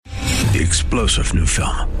The explosive new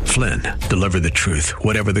film, Flynn, deliver the truth,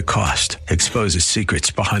 whatever the cost, exposes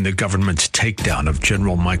secrets behind the government's takedown of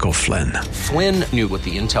General Michael Flynn. Flynn knew what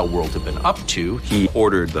the intel world had been up to. He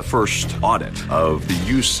ordered the first audit of the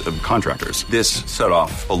use of contractors. This set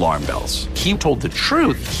off alarm bells. He told the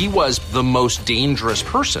truth. He was the most dangerous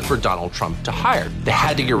person for Donald Trump to hire. They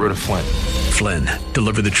had to get rid of Flynn. Flynn,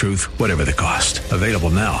 deliver the truth, whatever the cost. Available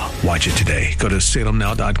now. Watch it today. Go to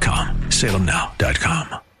salemnow.com.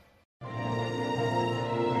 salemnow.com.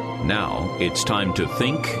 Now it's time to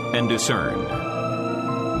think and discern.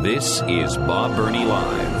 This is Bob Burney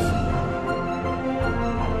Live.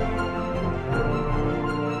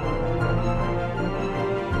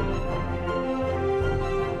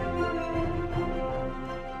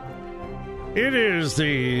 It is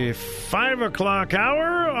the 5 o'clock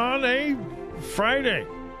hour on a Friday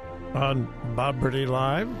on Bob Burney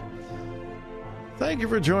Live. Thank you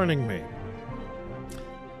for joining me.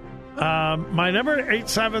 My number,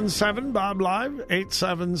 877-BOB-LIVE,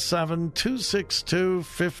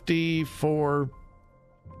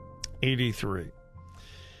 877-262-5483.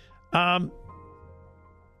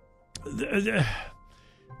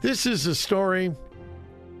 This is a story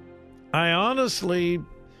I honestly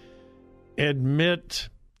admit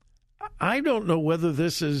I don't know whether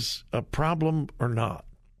this is a problem or not.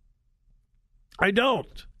 I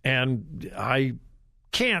don't. And I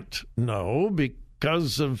can't know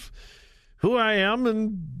because of who I am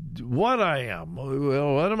and what I am.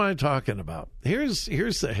 Well, what am I talking about? Here's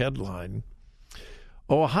the headline.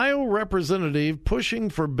 Ohio representative pushing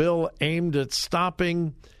for bill aimed at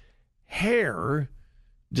stopping hair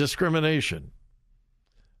discrimination.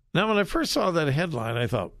 Now, when I first saw that headline, I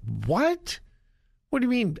thought, what? What do you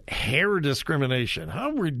mean hair discrimination? How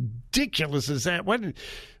ridiculous is that?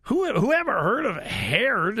 Who ever heard of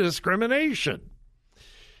hair discrimination?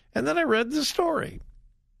 And then I read the story.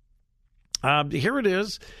 Here it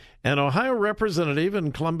is. An Ohio representative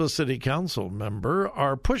and Columbus City Council member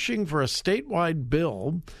are pushing for a statewide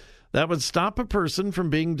bill that would stop a person from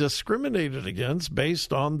being discriminated against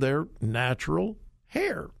based on their natural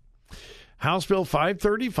hair. House Bill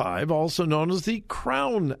 535, also known as the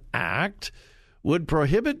Crown Act, would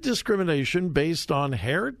prohibit discrimination based on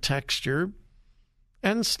hair texture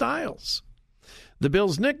and styles. The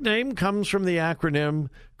bill's nickname comes from the acronym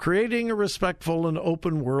Creating a Respectful and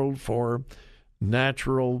Open World for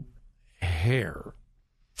Natural Hair.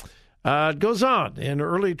 It goes on. In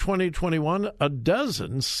early 2021, a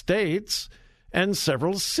dozen states and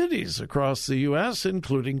several cities across the U.S.,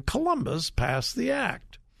 including Columbus, passed the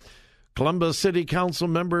act. Columbus City Council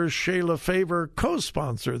member Shayla Favor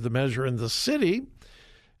co-sponsored the measure in the city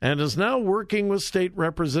and is now working with State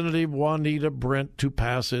Representative Juanita Brent to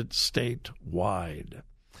pass it statewide.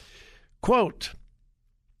 Quote,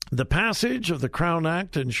 the passage of the Crown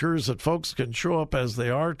Act ensures that folks can show up as they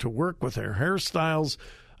are to work with their hairstyles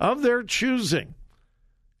of their choosing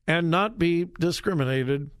and not be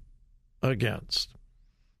discriminated against.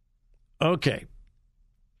 Okay.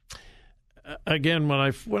 Again,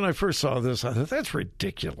 when I first saw this, I thought, that's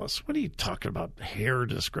ridiculous. What are you talking about, hair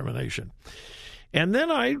discrimination? And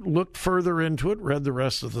then I looked further into it, read the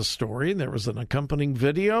rest of the story, and there was an accompanying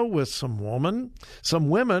video with some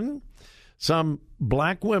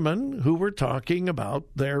black women who were talking about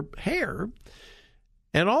their hair.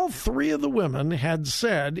 And all three of the women had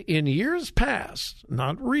said in years past,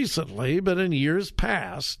 not recently, but in years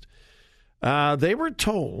past, they were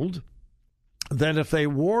told that if they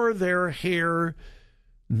wore their hair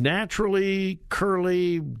naturally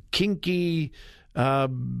curly, kinky,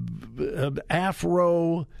 afro,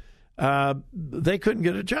 they couldn't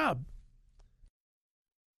get a job.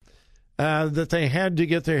 That they had to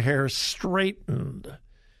get their hair straightened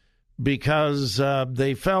because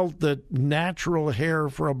they felt that natural hair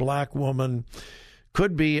for a black woman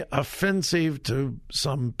could be offensive to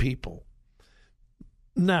some people.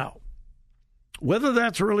 Now, whether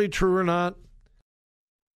that's really true or not,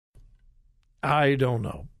 I don't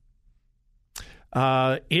know.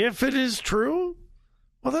 If it is true,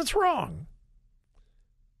 well, that's wrong.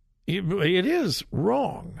 It is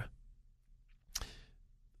wrong.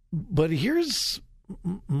 But here's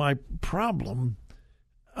my problem.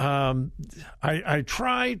 I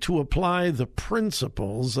try to apply the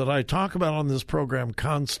principles that I talk about on this program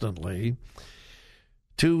constantly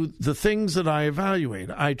to the things that I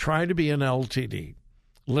evaluate. I try to be an LTD.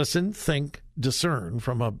 Listen, think, discern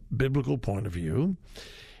from a biblical point of view.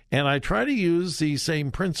 And I try to use the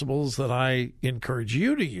same principles that I encourage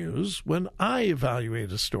you to use when I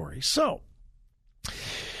evaluate a story. So,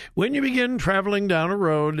 When you begin traveling down a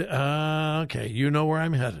road, okay, you know where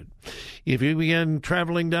I'm headed. If you begin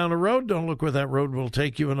traveling down a road, don't look where that road will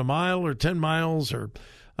take you in a mile or 10 miles or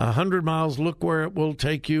 100 miles. Look where it will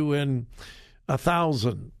take you in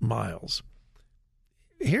 1,000 miles.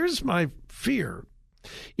 Here's my fear.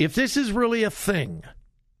 If this is really a thing,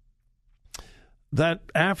 that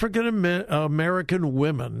African American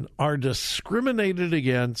women are discriminated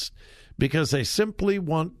against because they simply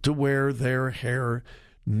want to wear their hair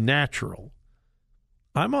natural,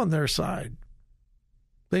 I'm on their side.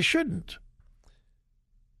 They shouldn't.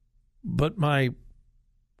 But my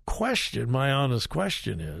honest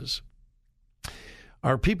question is,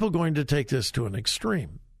 are people going to take this to an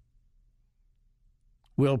extreme?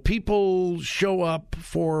 Will people show up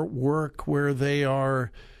for work where they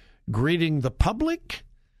are greeting the public,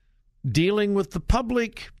 dealing with the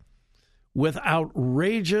public with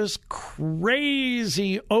outrageous,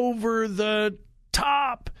 crazy,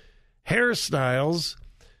 over-the-top hairstyles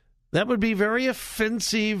that would be very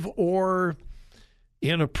offensive or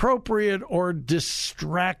inappropriate or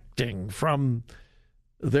distracting from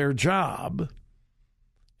their job?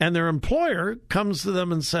 And their employer comes to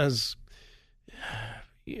them and says,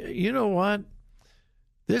 you know what?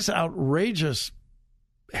 This outrageous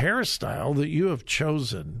hairstyle that you have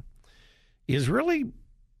chosen is really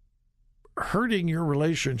hurting your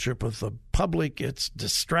relationship with the public. It's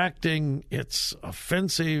distracting. It's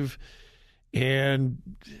offensive. And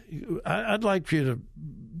I'd like for you to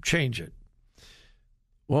change it.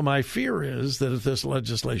 Well, my fear is that if this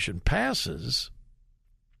legislation passes,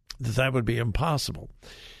 that would be impossible.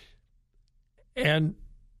 And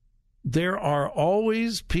there are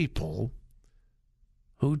always people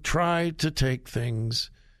who try to take things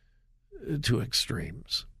to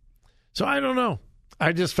extremes. So I don't know.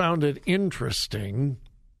 I just found it interesting.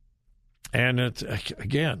 And it's,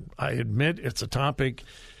 again, I admit it's a topic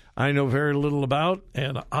I know very little about,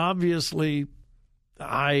 and obviously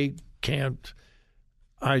I can't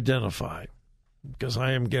identify because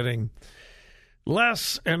I am getting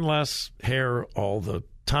less and less hair all the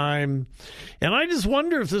time. And I just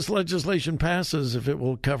wonder if this legislation passes, if it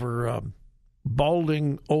will cover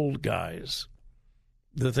balding old guys,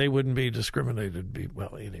 that they wouldn't be discriminated.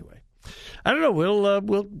 Well, anyway, I don't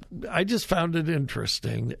know. I just found it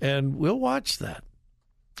interesting, and we'll watch that.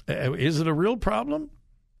 Is it a real problem?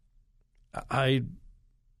 I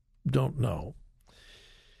don't know.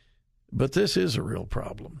 But this is a real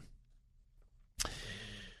problem.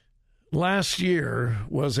 Last year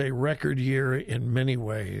was a record year in many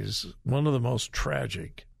ways. One of the most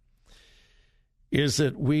tragic is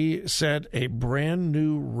that we set a brand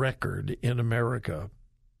new record in America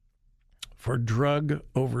for drug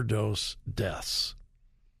overdose deaths.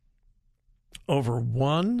 Over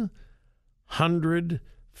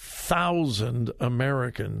 100,000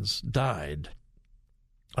 Americans died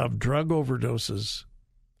of drug overdoses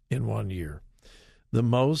in 1 year, the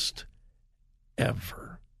most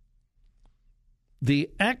ever.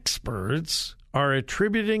 The experts are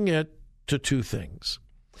attributing it to two things.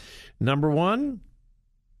 Number one,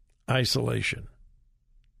 isolation.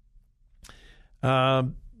 I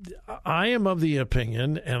am of the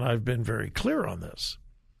opinion, and I've been very clear on this,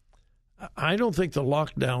 I don't think the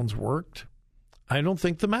lockdowns worked. I don't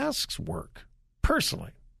think the masks work,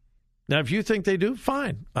 personally. Now, if you think they do,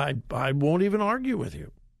 fine. I won't even argue with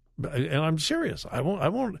you. And I'm serious. I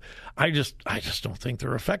won't. I just don't think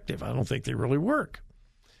they're effective. I don't think they really work.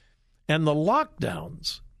 And the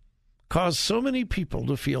lockdowns caused so many people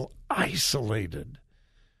to feel isolated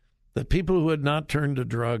that people who had not turned to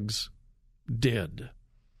drugs did.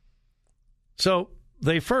 So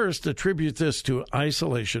they first attribute this to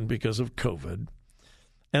isolation because of COVID.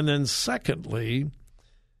 And then secondly,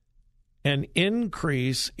 an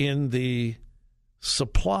increase in the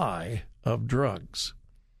supply of drugs.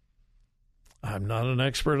 I'm not an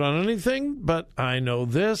expert on anything, but I know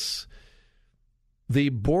this. The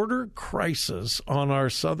border crisis on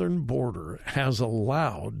our southern border has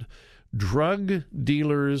allowed drug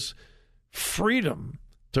dealers freedom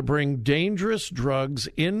to bring dangerous drugs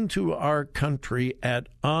into our country at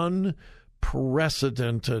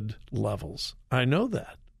unprecedented levels. I know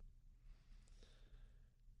that.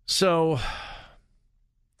 So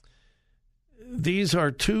these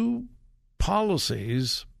are two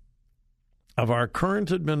policies of our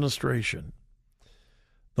current administration.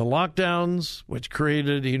 The lockdowns, which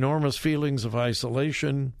created enormous feelings of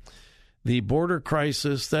isolation, the border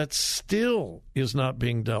crisis that still is not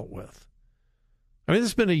being dealt with. I mean,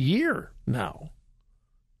 it's been a year now,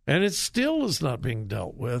 and it still is not being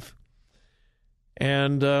dealt with.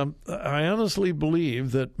 And I honestly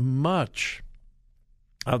believe that much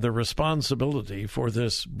of the responsibility for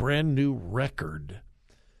this brand new record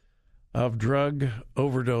of drug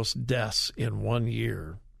overdose deaths in 1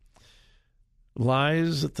 year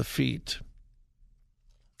lies at the feet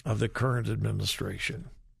of the current administration.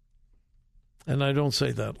 And I don't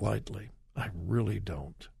say that lightly. I really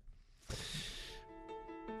don't.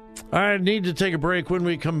 I need to take a break. When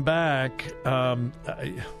we come back,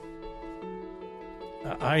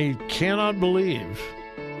 I cannot believe,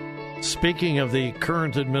 speaking of the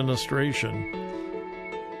current administration,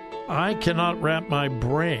 I cannot wrap my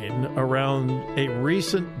brain around a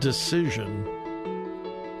recent decision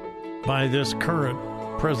by this current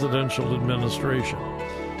presidential administration.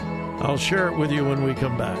 I'll share it with you when we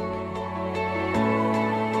come back.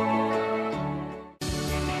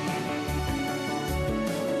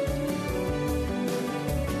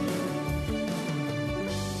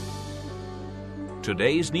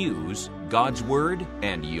 Today's news, God's Word,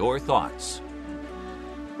 and your thoughts.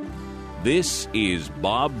 This is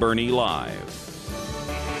Bob Burney Live.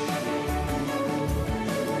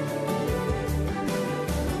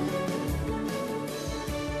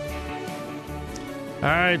 All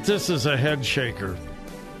right, this is a head shaker.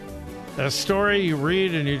 A story you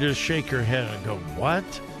read and you just shake your head and go, what?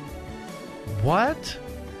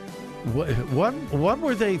 What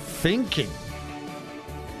were they thinking?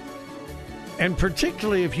 And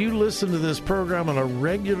particularly if you listen to this program on a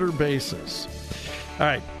regular basis. All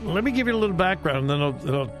right, let me give you a little background, and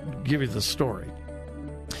then I'll give you the story.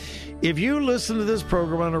 If you listen to this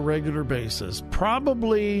program on a regular basis,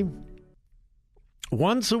 probably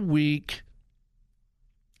once a week,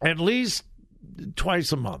 at least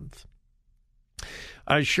twice a month,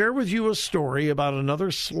 I share with you a story about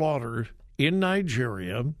another slaughter in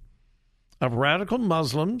Nigeria of radical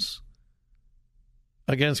Muslims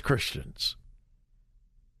against Christians.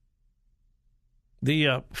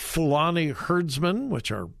 The Fulani herdsmen,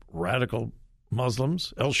 which are radical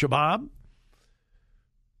Muslims, Al-Shabaab,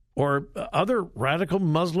 or other radical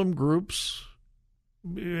Muslim groups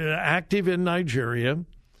active in Nigeria.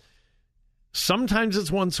 Sometimes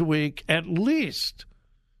it's once a week, at least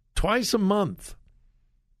twice a month.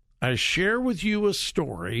 I share with you a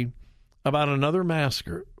story about another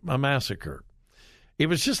massacre. It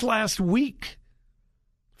was just last week.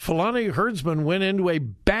 Fulani herdsmen went into a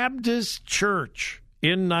Baptist church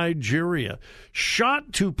in Nigeria,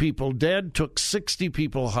 shot 2 people dead, took 60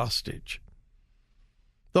 people hostage.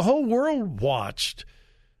 The whole world watched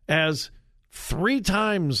as 3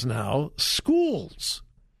 times now schools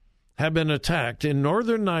have been attacked in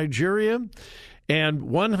northern Nigeria, and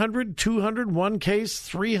 100, 200, one case,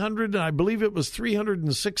 300, I believe it was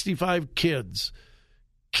 365 kids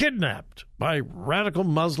kidnapped by radical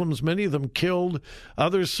Muslims, many of them killed,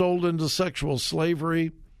 others sold into sexual slavery.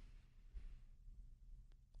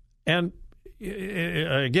 And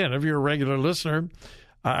again, if you're a regular listener,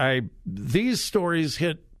 these stories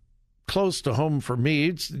hit close to home for me.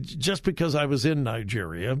 It's just because I was in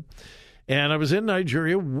Nigeria, and I was in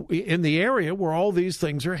Nigeria in the area where all these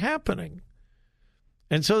things are happening.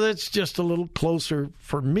 And so that's just a little closer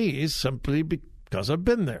for me simply because I've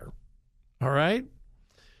been there. All right?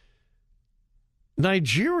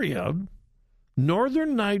 Nigeria,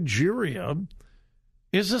 northern Nigeria,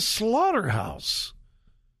 is a slaughterhouse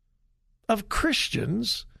of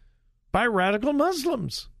Christians by radical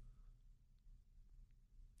Muslims.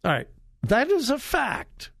 All right, that is a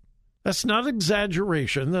fact. That's not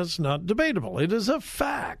exaggeration. That's not debatable. It is a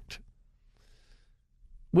fact.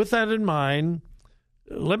 With that in mind,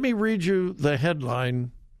 let me read you the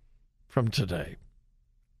headline from today.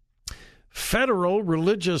 Federal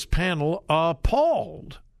religious panel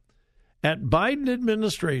appalled at Biden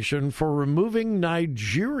administration for removing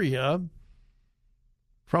Nigeria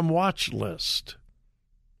from watch list.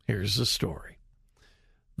 Here's the story.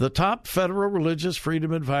 The top federal religious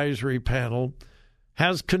freedom advisory panel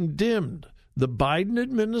has condemned the Biden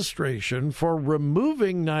administration for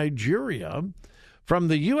removing Nigeria from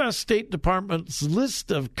the U.S. State Department's list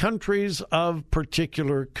of countries of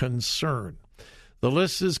particular concern. The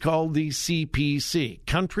list is called the CPC,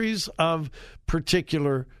 Countries of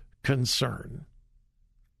Particular Concern.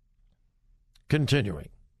 Continuing.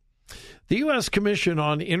 The U.S. Commission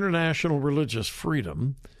on International Religious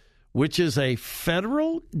Freedom, which is a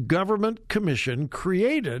federal government commission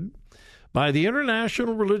created by the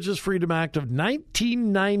International Religious Freedom Act of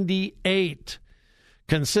 1998,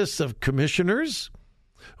 consists of commissioners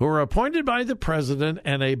who are appointed by the president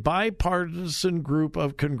and a bipartisan group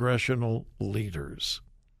of congressional leaders.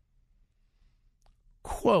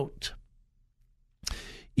 Quote,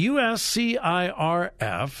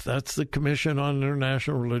 USCIRF, that's the Commission on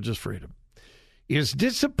International Religious Freedom, is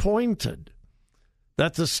disappointed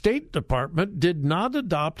that the State Department did not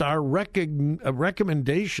adopt our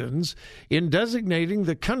recommendations in designating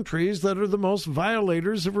the countries that are the most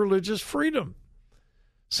violators of religious freedom,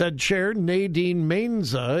 said Chair Nadine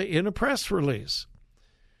Mainza in a press release.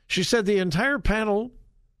 She said the entire panel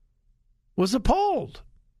was appalled.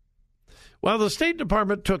 While the State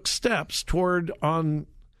Department took steps forward on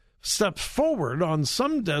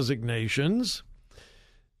some designations,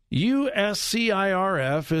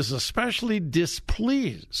 USCIRF is especially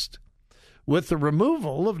displeased with the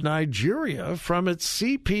removal of Nigeria from its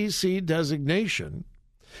CPC designation,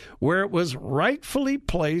 where it was rightfully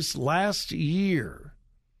placed last year.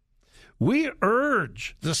 We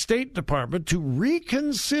urge the State Department to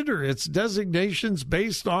reconsider its designations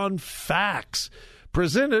based on facts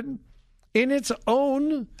presented in its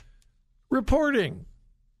own reporting.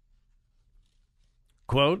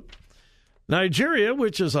 Quote, Nigeria,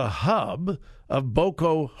 which is a hub of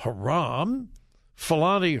Boko Haram,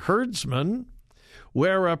 Fulani herdsmen,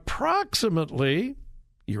 where approximately,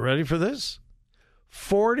 you ready for this?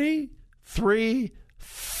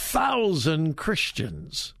 43,000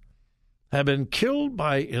 Christians have been killed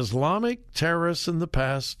by Islamic terrorists in the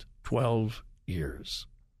past 12 years.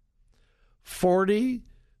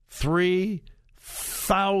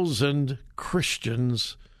 43,000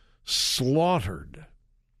 Christians slaughtered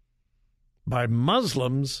by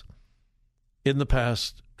Muslims in the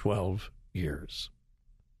past 12 years.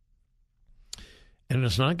 And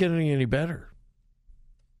it's not getting any better.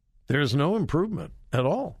 There's no improvement at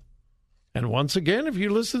all. And once again, if you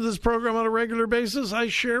listen to this program on a regular basis, I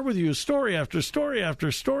share with you story after story after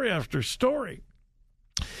story after story.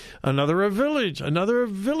 Another village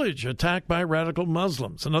attacked by radical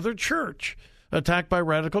Muslims. Another church attacked by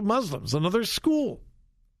radical Muslims. Another school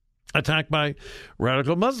attacked by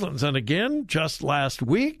radical Muslims. And again, just last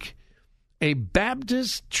week, a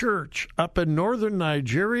Baptist church up in northern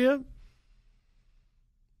Nigeria,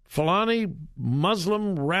 Fulani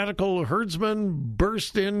Muslim radical herdsmen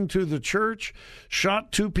burst into the church,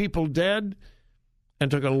 shot 2 people dead,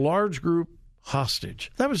 and took a large group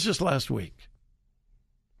hostage. That was just last week.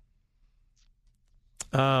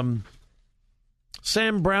 Sam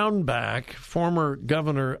Brownback, former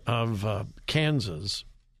governor of Kansas,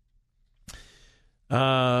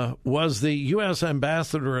 was the U.S.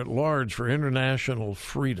 ambassador at large for international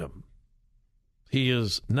freedom. He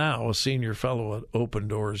is now a senior fellow at Open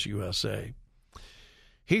Doors USA.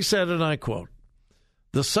 He said, and I quote,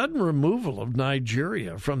 "The sudden removal of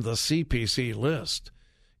Nigeria from the CPC list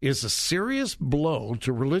is a serious blow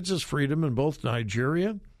to religious freedom in both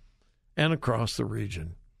Nigeria and across the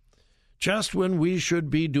region. Just when we should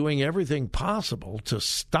be doing everything possible to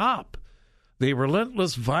stop the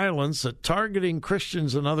relentless violence at targeting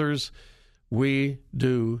Christians and others, we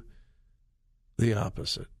do the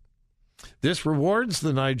opposite. This rewards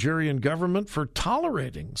the Nigerian government for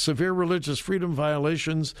tolerating severe religious freedom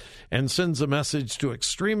violations and sends a message to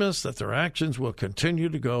extremists that their actions will continue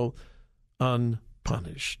to go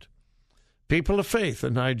unpunished. People of faith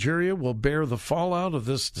in Nigeria will bear the fallout of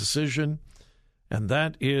this decision, and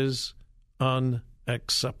that is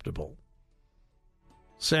unacceptable."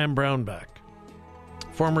 Sam Brownback,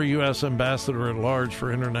 former U.S. ambassador at large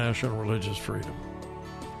for international religious freedom.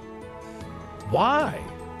 Why?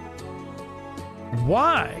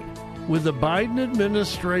 Why would the Biden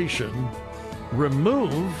administration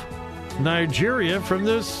remove Nigeria from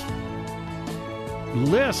this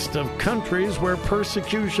list of countries where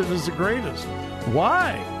persecution is the greatest?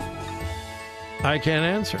 Why? I can't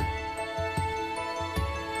answer.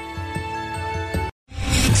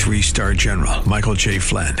 3-star General Michael J.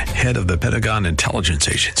 Flynn, head of the Pentagon Intelligence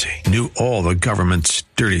Agency, knew all the government's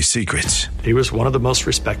dirty secrets. He was one of the most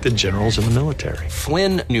respected generals in the military.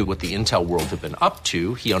 Flynn knew what the intel world had been up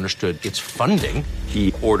to. He understood its funding.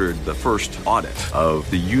 He ordered the first audit of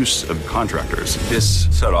the use of contractors. This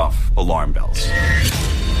set off alarm bells.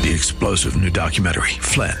 The explosive new documentary,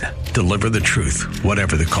 Flynn, Deliver the Truth,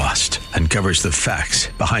 Whatever the Cost, uncovers the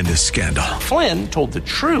facts behind this scandal. Flynn told the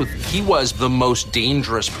truth. He was the most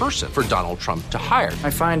dangerous person for Donald Trump to hire. I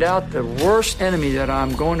find out the worst enemy that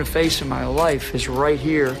I'm going to face in my life is right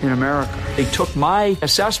here in America. They took my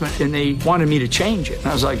assessment and they wanted me to change it. And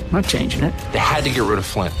I was like, I'm not changing it. They had to get rid of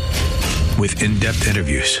Flynn. With in-depth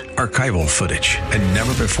interviews, archival footage, and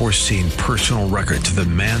never-before-seen personal records of the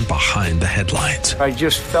man behind the headlines. I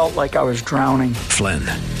just felt like I was drowning. Flynn,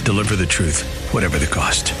 Deliver the Truth, Whatever the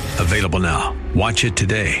Cost. Available now. Watch it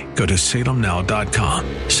today. Go to salemnow.com.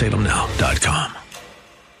 salemnow.com.